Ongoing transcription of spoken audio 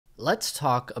Let's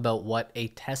talk about what a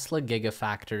Tesla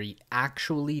Gigafactory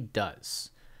actually does.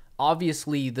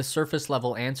 Obviously, the surface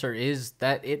level answer is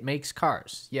that it makes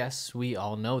cars. Yes, we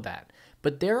all know that.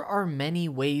 But there are many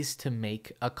ways to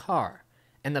make a car.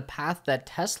 And the path that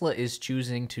Tesla is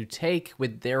choosing to take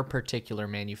with their particular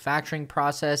manufacturing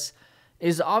process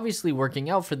is obviously working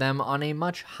out for them on a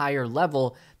much higher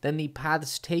level than the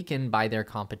paths taken by their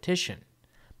competition.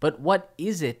 But what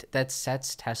is it that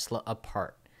sets Tesla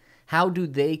apart? How do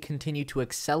they continue to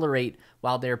accelerate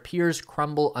while their peers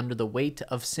crumble under the weight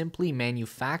of simply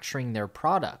manufacturing their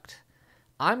product?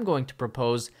 I'm going to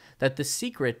propose that the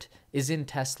secret is in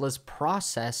Tesla's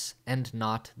process and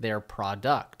not their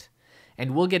product.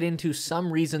 And we'll get into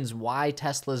some reasons why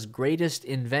Tesla's greatest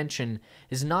invention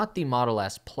is not the Model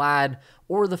S Plaid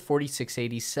or the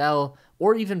 4680 cell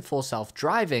or even full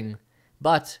self-driving,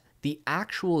 but the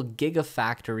actual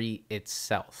Gigafactory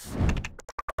itself.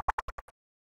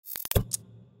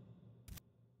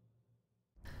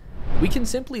 We can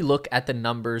simply look at the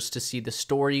numbers to see the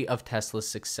story of Tesla's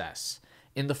success.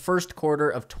 In the first quarter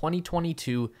of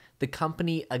 2022, the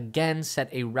company again set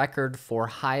a record for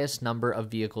highest number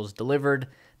of vehicles delivered,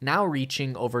 now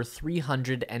reaching over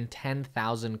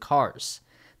 310,000 cars.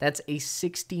 That's a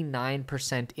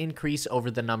 69% increase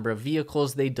over the number of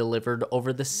vehicles they delivered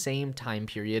over the same time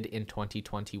period in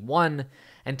 2021,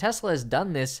 and Tesla has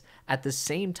done this at the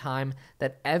same time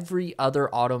that every other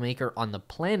automaker on the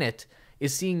planet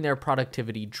is seeing their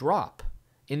productivity drop.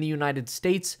 In the United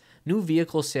States, new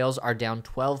vehicle sales are down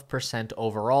 12%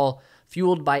 overall,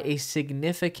 fueled by a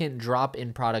significant drop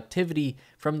in productivity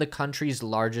from the country's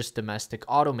largest domestic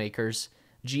automakers.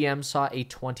 GM saw a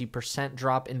 20%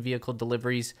 drop in vehicle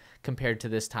deliveries compared to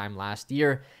this time last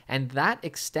year, and that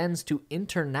extends to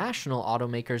international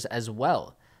automakers as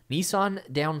well. Nissan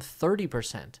down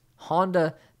 30%,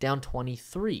 Honda down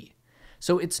 23%.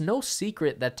 So it's no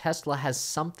secret that Tesla has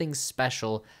something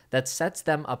special that sets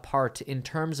them apart in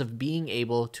terms of being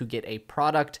able to get a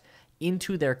product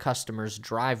into their customer's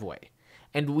driveway.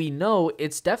 And we know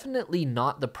it's definitely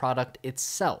not the product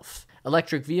itself.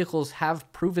 Electric vehicles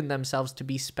have proven themselves to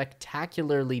be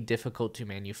spectacularly difficult to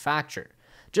manufacture.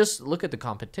 Just look at the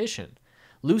competition.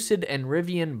 Lucid and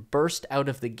Rivian burst out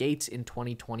of the gates in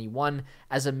 2021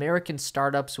 as American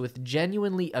startups with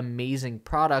genuinely amazing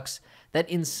products that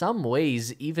in some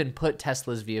ways even put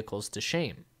Tesla's vehicles to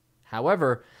shame.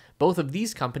 However, both of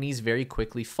these companies very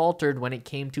quickly faltered when it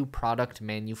came to product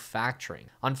manufacturing.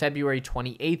 On February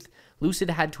 28th, Lucid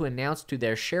had to announce to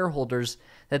their shareholders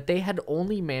that they had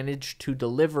only managed to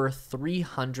deliver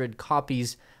 300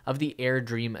 copies of the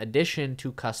AirDream Edition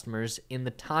to customers in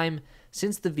the time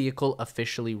since the vehicle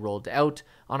officially rolled out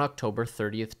on October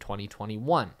 30th,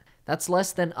 2021. That's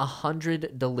less than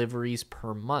 100 deliveries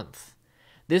per month.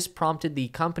 This prompted the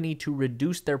company to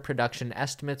reduce their production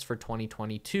estimates for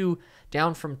 2022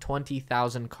 down from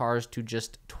 20,000 cars to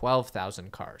just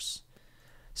 12,000 cars.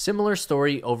 Similar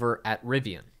story over at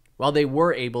Rivian. While they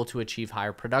were able to achieve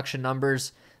higher production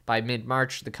numbers, by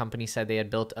mid-March, the company said they had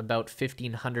built about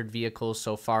 1,500 vehicles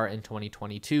so far in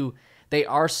 2022. They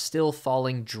are still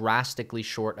falling drastically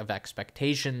short of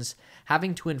expectations,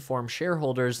 having to inform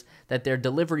shareholders that their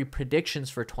delivery predictions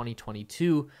for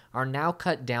 2022 are now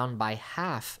cut down by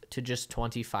half to just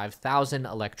 25,000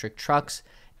 electric trucks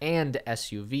and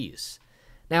SUVs.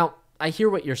 Now, I hear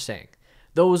what you're saying.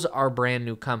 Those are brand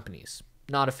new companies.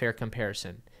 Not a fair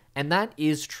comparison. And that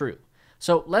is true.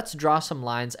 So let's draw some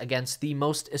lines against the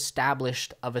most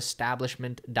established of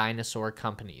establishment dinosaur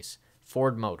companies,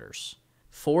 Ford Motors.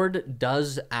 Ford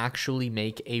does actually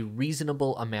make a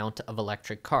reasonable amount of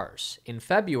electric cars. In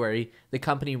February, the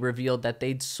company revealed that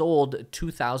they'd sold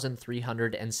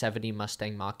 2,370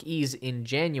 Mustang Mach-E's in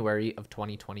January of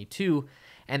 2022,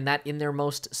 and that in their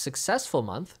most successful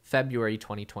month, February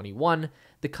 2021,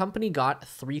 the company got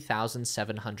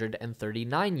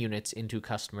 3,739 units into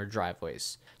customer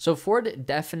driveways. So Ford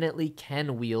definitely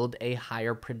can wield a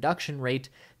higher production rate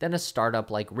than a startup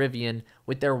like Rivian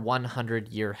with their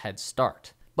 100-year head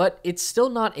start. But it's still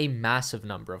not a massive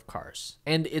number of cars,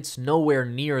 and it's nowhere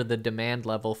near the demand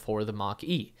level for the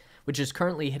Mach-E, which is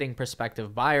currently hitting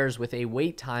prospective buyers with a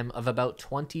wait time of about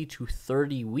 20 to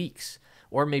 30 weeks,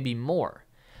 or maybe more.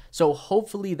 So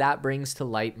hopefully that brings to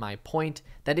light my point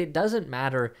that it doesn't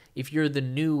matter if you're the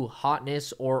new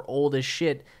hotness or old as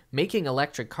shit, making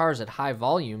electric cars at high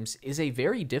volumes is a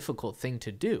very difficult thing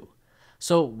to do.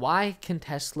 So why can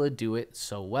Tesla do it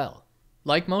so well?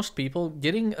 Like most people,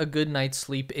 getting a good night's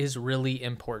sleep is really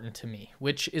important to me,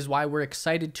 which is why we're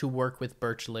excited to work with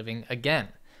Birch Living again.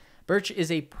 Birch is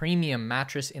a premium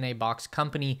mattress-in-a-box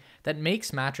company that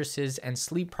makes mattresses and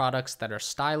sleep products that are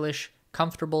stylish,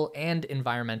 comfortable, and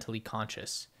environmentally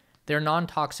conscious. Their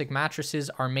non-toxic mattresses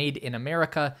are made in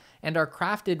America and are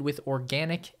crafted with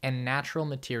organic and natural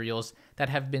materials that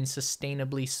have been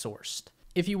sustainably sourced.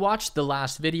 If you watched the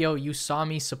last video, you saw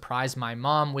me surprise my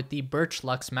mom with the Birch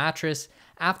Luxe mattress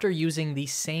after using the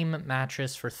same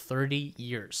mattress for 30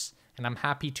 years. And I'm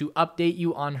happy to update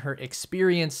you on her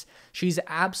experience. She's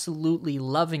absolutely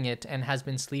loving it and has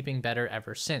been sleeping better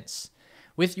ever since.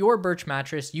 With your Birch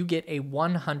mattress, you get a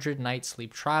 100-night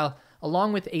sleep trial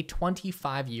along with a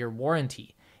 25-year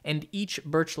warranty. And each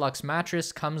Birch Luxe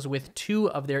mattress comes with 2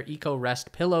 of their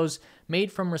EcoRest pillows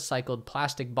made from recycled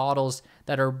plastic bottles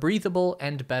that are breathable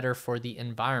and better for the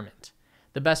environment.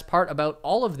 The best part about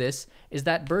all of this is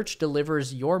that Birch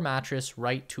delivers your mattress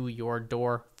right to your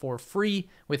door for free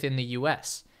within the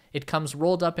US. It comes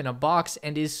rolled up in a box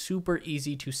and is super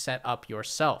easy to set up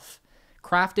yourself.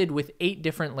 Crafted with 8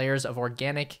 different layers of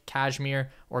organic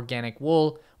cashmere, organic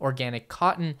wool, organic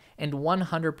cotton, and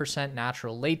 100%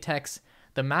 natural latex,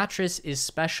 the mattress is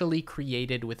specially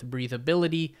created with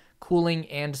breathability, cooling,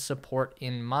 and support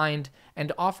in mind,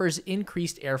 and offers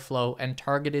increased airflow and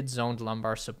targeted zoned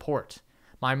lumbar support.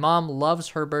 My mom loves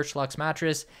her Birch Luxe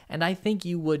mattress, and I think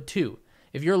you would too.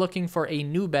 If you're looking for a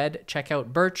new bed, check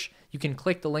out Birch. You can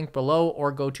click the link below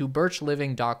or go to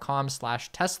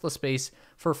birchliving.com/TeslaSpace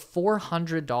for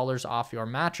 $400 off your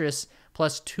mattress,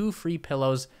 plus 2 free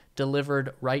pillows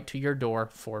delivered right to your door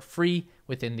for free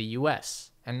within the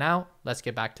US. And now, let's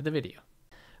get back to the video.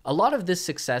 A lot of this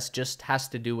success just has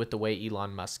to do with the way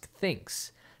Elon Musk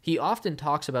thinks. He often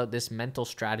talks about this mental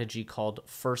strategy called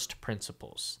first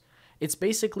principles. It's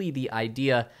basically the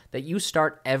idea that you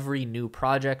start every new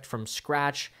project from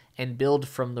scratch and build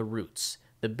from the roots.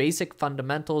 The basic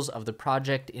fundamentals of the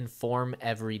project inform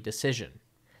every decision.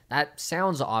 That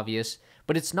sounds obvious,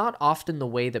 but it's not often the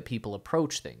way that people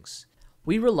approach things.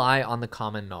 We rely on the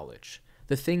common knowledge,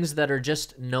 the things that are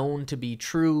just known to be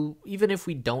true, even if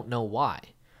we don't know why.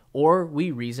 Or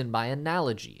we reason by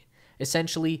analogy,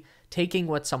 essentially taking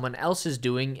what someone else is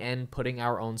doing and putting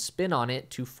our own spin on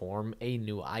it to form a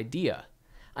new idea.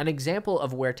 An example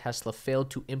of where Tesla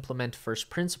failed to implement first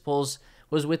principles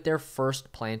was with their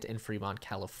first plant in Fremont,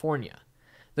 California.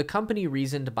 The company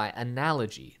reasoned by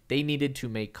analogy. They needed to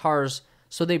make cars,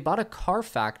 so they bought a car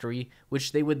factory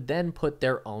which they would then put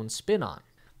their own spin on.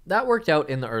 That worked out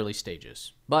in the early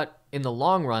stages, but in the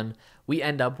long run, we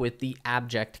end up with the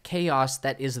abject chaos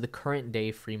that is the current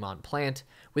day Fremont plant,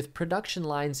 with production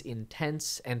lines in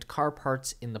tents and car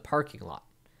parts in the parking lot.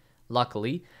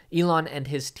 Luckily, Elon and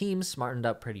his team smartened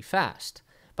up pretty fast.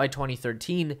 By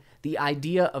 2013, the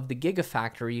idea of the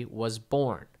Gigafactory was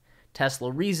born.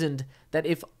 Tesla reasoned that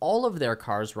if all of their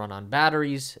cars run on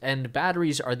batteries, and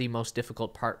batteries are the most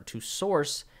difficult part to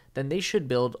source, then they should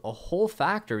build a whole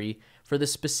factory for the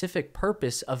specific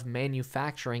purpose of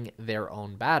manufacturing their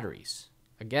own batteries.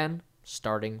 Again,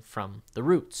 starting from the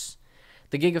roots.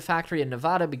 The Gigafactory in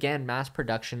Nevada began mass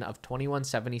production of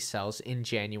 2170 cells in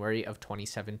January of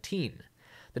 2017.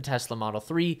 The Tesla Model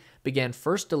 3 began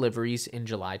first deliveries in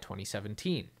July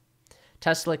 2017.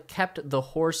 Tesla kept the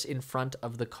horse in front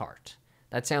of the cart.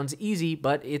 That sounds easy,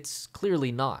 but it's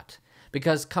clearly not,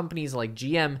 because companies like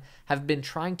GM have been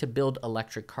trying to build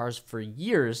electric cars for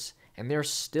years, and they're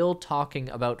still talking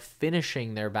about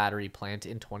finishing their battery plant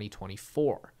in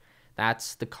 2024.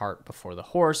 That's the cart before the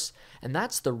horse, and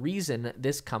that's the reason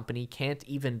this company can't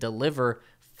even deliver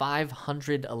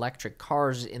 500 electric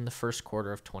cars in the first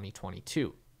quarter of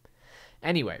 2022.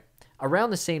 Anyway,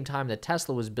 around the same time that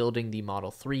Tesla was building the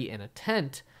Model 3 in a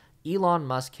tent, Elon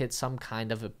Musk hit some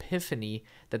kind of epiphany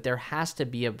that there has to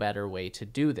be a better way to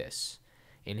do this.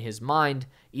 In his mind,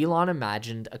 Elon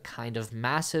imagined a kind of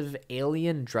massive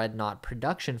alien dreadnought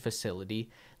production facility,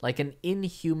 like an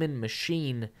inhuman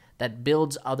machine that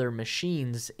builds other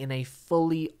machines in a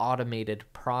fully automated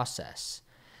process.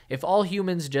 If all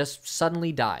humans just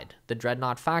suddenly died, the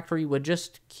dreadnought factory would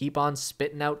just keep on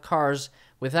spitting out cars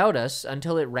without us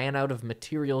until it ran out of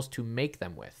materials to make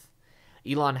them with.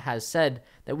 Elon has said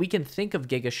that we can think of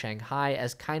Giga Shanghai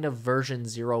as kind of version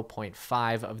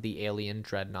 0.5 of the alien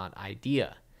dreadnought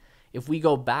idea. If we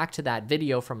go back to that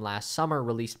video from last summer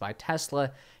released by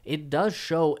Tesla, it does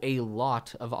show a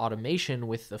lot of automation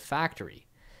with the factory.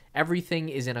 Everything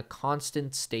is in a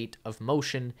constant state of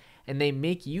motion, and they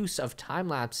make use of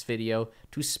time-lapse video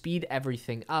to speed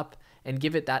everything up and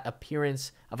give it that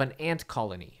appearance of an ant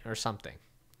colony or something.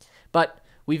 But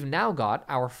we've now got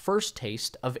our first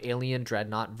taste of Alien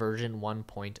Dreadnought version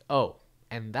 1.0,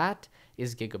 and that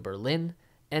is Giga Berlin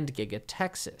and Giga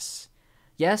Texas.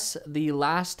 Yes, the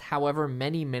last however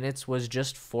many minutes was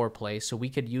just foreplay, so we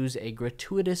could use a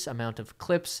gratuitous amount of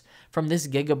clips from this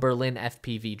Giga Berlin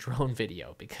FPV drone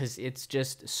video, because it's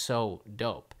just so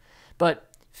dope.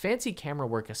 But fancy camera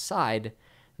work aside,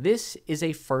 this is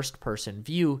a first-person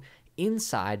view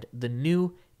inside the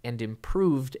new and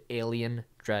improved alien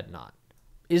dreadnought.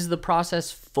 Is the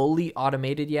process fully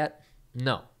automated yet?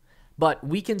 No. But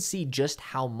we can see just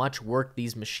how much work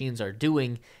these machines are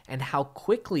doing and how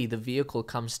quickly the vehicle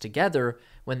comes together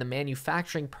when the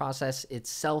manufacturing process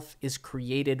itself is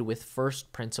created with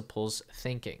first principles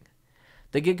thinking.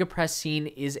 The Gigapress scene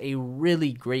is a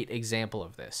really great example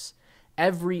of this.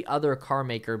 Every other car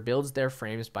maker builds their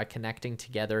frames by connecting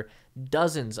together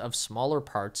dozens of smaller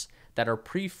parts that are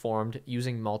preformed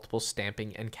using multiple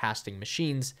stamping and casting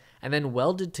machines, and then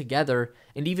welded together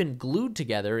and even glued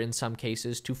together in some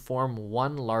cases to form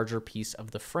one larger piece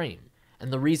of the frame.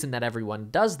 And the reason that everyone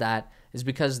does that is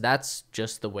because that's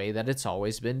just the way that it's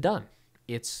always been done.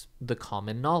 It's the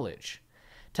common knowledge.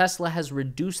 Tesla has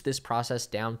reduced this process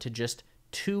down to just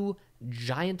 2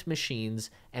 giant machines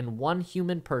and 1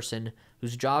 human person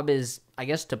whose job is, I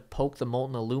guess, to poke the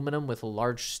molten aluminum with a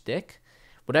large stick.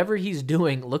 Whatever he's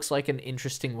doing looks like an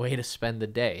interesting way to spend the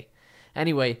day.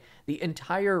 Anyway, the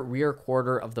entire rear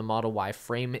quarter of the Model Y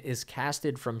frame is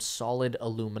casted from solid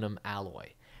aluminum alloy,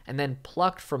 and then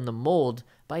plucked from the mold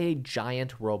by a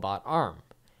giant robot arm,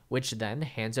 which then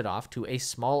hands it off to a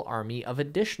small army of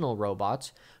additional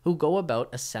robots who go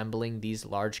about assembling these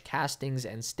large castings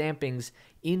and stampings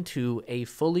into a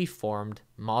fully formed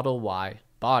Model Y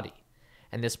body.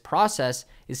 And this process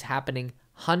is happening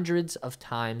hundreds of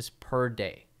times per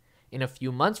day. In a few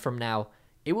months from now,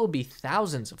 it will be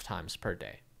thousands of times per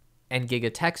day. And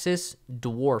Giga Texas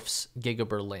dwarfs Giga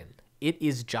Berlin. It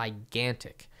is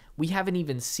gigantic. We haven't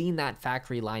even seen that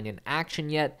factory line in action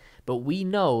yet, but we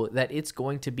know that it's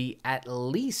going to be at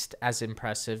least as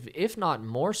impressive, if not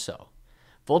more so.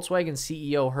 Volkswagen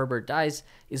CEO Herbert Diess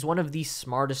is one of the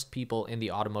smartest people in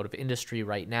the automotive industry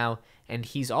right now, and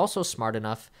he's also smart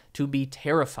enough to be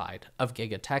terrified of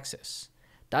Giga Texas.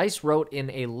 Diess wrote in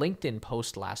a LinkedIn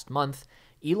post last month,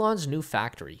 Elon's new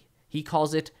factory, he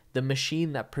calls it the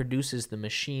machine that produces the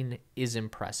machine, is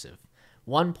impressive.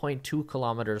 1.2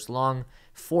 kilometers long,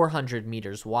 400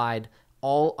 meters wide,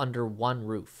 all under one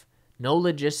roof. No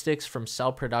logistics from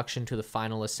cell production to the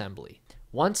final assembly.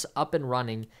 Once up and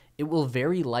running, it will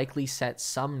very likely set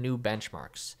some new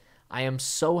benchmarks. I am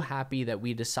so happy that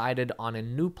we decided on a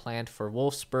new plant for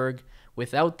Wolfsburg.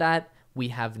 Without that, we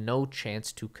have no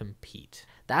chance to compete.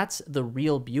 That's the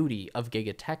real beauty of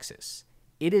Giga Texas.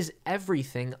 It is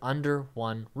everything under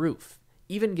one roof.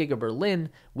 Even Giga Berlin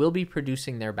will be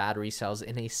producing their battery cells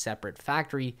in a separate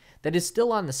factory that is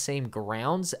still on the same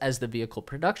grounds as the vehicle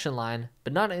production line,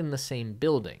 but not in the same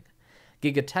building.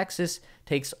 Giga Texas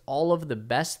takes all of the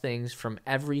best things from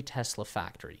every Tesla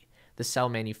factory. The cell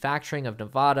manufacturing of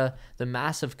Nevada, the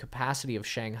massive capacity of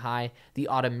Shanghai, the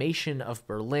automation of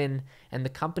Berlin, and the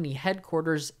company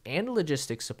headquarters and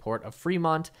logistics support of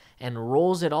Fremont, and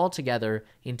rolls it all together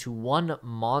into one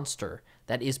monster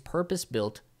that is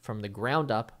purpose-built from the ground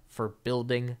up for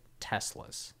building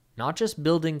Teslas. Not just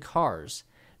building cars,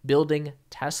 building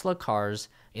Tesla cars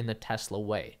in the Tesla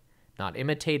way. Not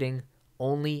imitating,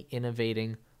 only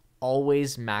innovating,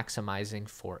 always maximizing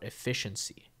for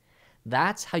efficiency.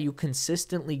 That's how you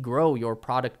consistently grow your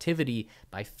productivity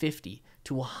by 50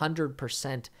 to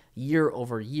 100% year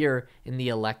over year in the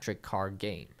electric car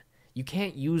game. You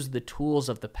can't use the tools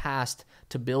of the past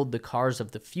to build the cars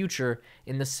of the future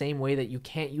in the same way that you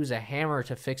can't use a hammer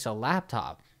to fix a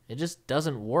laptop. It just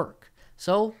doesn't work.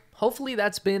 So hopefully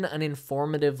that's been an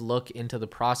informative look into the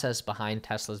process behind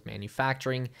Tesla's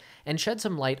manufacturing and shed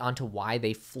some light onto why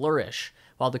they flourish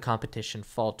while the competition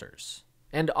falters.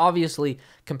 And obviously,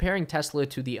 comparing Tesla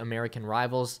to the American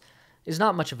rivals is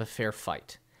not much of a fair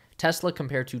fight. Tesla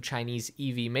compared to Chinese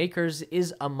EV makers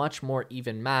is a much more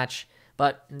even match,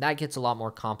 but that gets a lot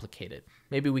more complicated.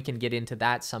 Maybe we can get into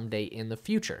that someday in the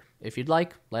future. If you'd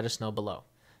like, let us know below.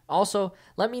 Also,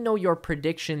 let me know your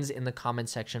predictions in the comment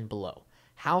section below.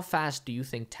 How fast do you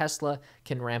think Tesla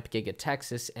can ramp Giga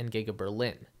Texas and Giga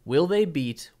Berlin? Will they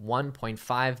beat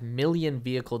 1.5 million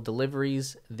vehicle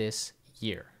deliveries this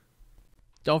year?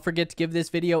 Don't forget to give this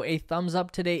video a thumbs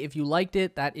up today if you liked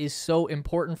it. That is so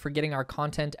important for getting our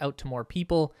content out to more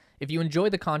people. If you enjoy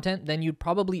the content, then you'd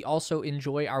probably also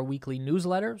enjoy our weekly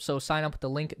newsletter, so sign up with the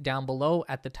link down below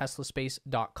at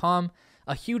theteslaspace.com.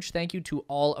 A huge thank you to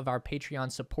all of our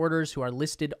Patreon supporters who are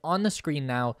listed on the screen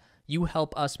now. You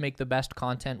help us make the best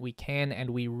content we can, and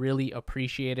we really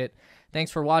appreciate it. Thanks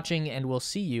for watching, and we'll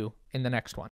see you in the next one.